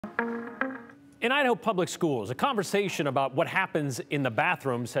In Idaho public schools, a conversation about what happens in the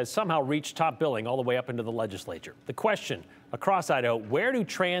bathrooms has somehow reached top billing all the way up into the legislature. The question across Idaho, where do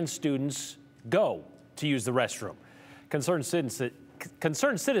trans students go to use the restroom? Concerned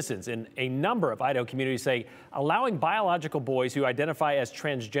citizens in a number of Idaho communities say allowing biological boys who identify as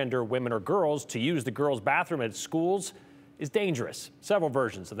transgender women or girls to use the girls' bathroom at schools is dangerous. Several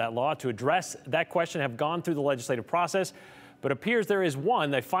versions of that law to address that question have gone through the legislative process, but appears there is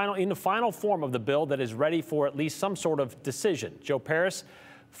one in the final form of the bill that is ready for at least some sort of decision. Joe Paris,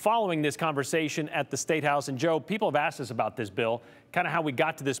 following this conversation at the State House. And Joe, people have asked us about this bill, kind of how we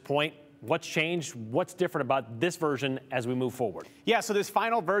got to this point. What's changed? What's different about this version as we move forward? Yeah, so this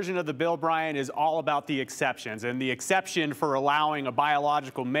final version of the bill, Brian, is all about the exceptions. And the exception for allowing a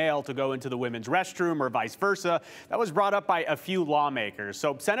biological male to go into the women's restroom or vice versa, that was brought up by a few lawmakers.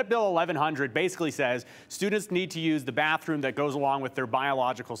 So Senate Bill 1100 basically says students need to use the bathroom that goes along with their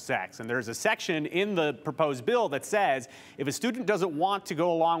biological sex. And there's a section in the proposed bill that says if a student doesn't want to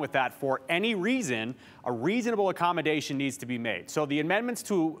go along with that for any reason, a reasonable accommodation needs to be made. So the amendments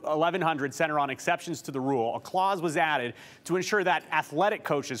to 1100 center on exceptions to the rule. A clause was added to ensure that athletic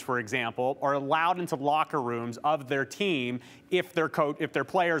coaches, for example, are allowed into locker rooms of their team if their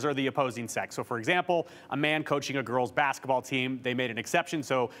players are the opposing sex. So, for example, a man coaching a girls' basketball team, they made an exception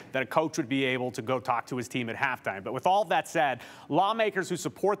so that a coach would be able to go talk to his team at halftime. But with all of that said, lawmakers who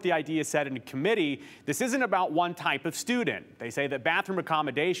support the idea said in committee, this isn't about one type of student. They say that bathroom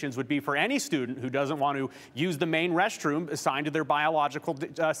accommodations would be for any student who doesn't want to use the main restroom assigned to their biological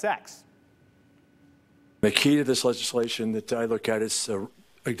sex. The key to this legislation that I look at is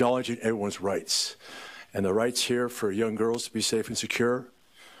acknowledging everyone's rights. And the rights here for young girls to be safe and secure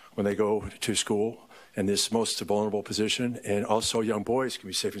when they go to school in this most vulnerable position, and also young boys can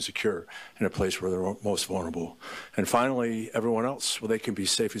be safe and secure in a place where they're most vulnerable. And finally, everyone else, where they can be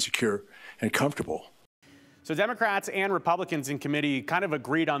safe and secure and comfortable. So Democrats and Republicans in committee kind of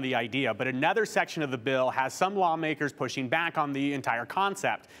agreed on the idea, but another section of the bill has some lawmakers pushing back on the entire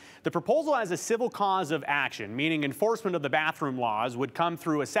concept. The proposal has a civil cause of action, meaning enforcement of the bathroom laws would come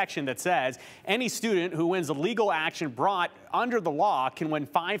through a section that says any student who wins a legal action brought under the law can win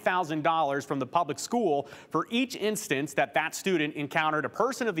 $5,000 from the public school for each instance that that student encountered a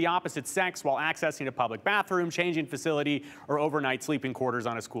person of the opposite sex while accessing a public bathroom, changing facility, or overnight sleeping quarters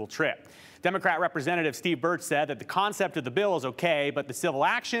on a school trip. Democrat Representative Steve Birch said that the concept of the bill is okay, but the civil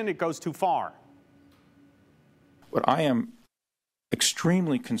action, it goes too far. What I am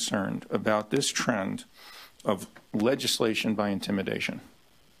extremely concerned about this trend of legislation by intimidation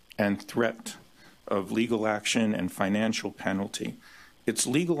and threat of legal action and financial penalty. It's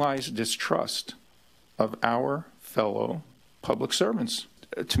legalized distrust of our fellow public servants.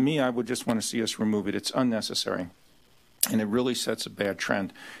 To me, I would just want to see us remove it. It's unnecessary. And it really sets a bad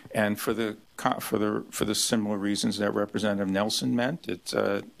trend. And for the similar reasons that Representative Nelson meant, it's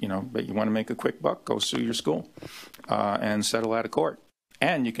but you want to make a quick buck, go sue your school and settle out of court.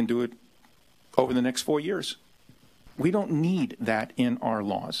 And you can do it over the next 4 years. We don't need that in our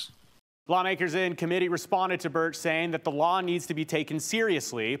laws. Lawmakers in committee responded to Birch saying that the law needs to be taken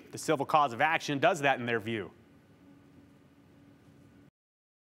seriously. The civil cause of action does that in their view.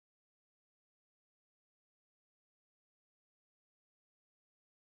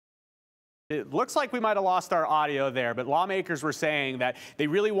 It looks like we might have lost our audio there, but lawmakers were saying that they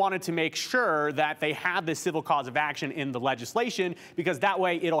really wanted to make sure that they had this civil cause of action in the legislation because that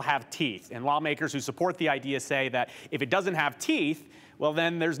way it'll have teeth. And lawmakers who support the idea say that if it doesn't have teeth, well,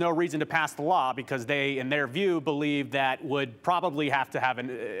 then there's no reason to pass the law because they, in their view, believe that would probably have to have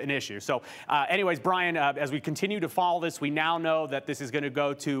an issue. So anyways, Brian, as we continue to follow this, we now know that this is going to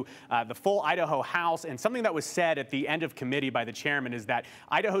go to the full Idaho House. And something that was said at the end of committee by the chairman is that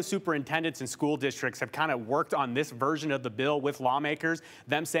Idaho superintendents and school districts have kind of worked on this version of the bill with lawmakers,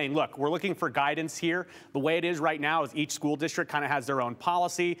 them saying, look, we're looking for guidance here. The way it is right now is each school district kind of has their own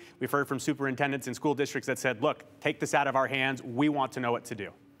policy. We've heard from superintendents and school districts that said, look, take this out of our hands. We want to know what to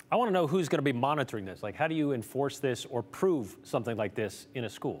do. I want to know who's going to be monitoring this. Like, how do you enforce this or prove something like this in a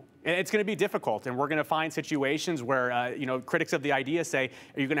school? And it's going to be difficult, and we're going to find situations where, critics of the idea say,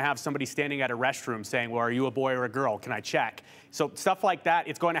 are you going to have somebody standing at a restroom saying, well, are you a boy or a girl? Can I check? So stuff like that,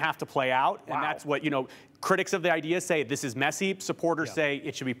 it's going to have to play out, and that's what, critics of the idea say this is messy. Supporters say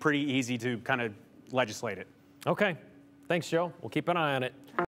it should be pretty easy to kind of legislate it. Okay. Thanks, Joe. We'll keep an eye on it.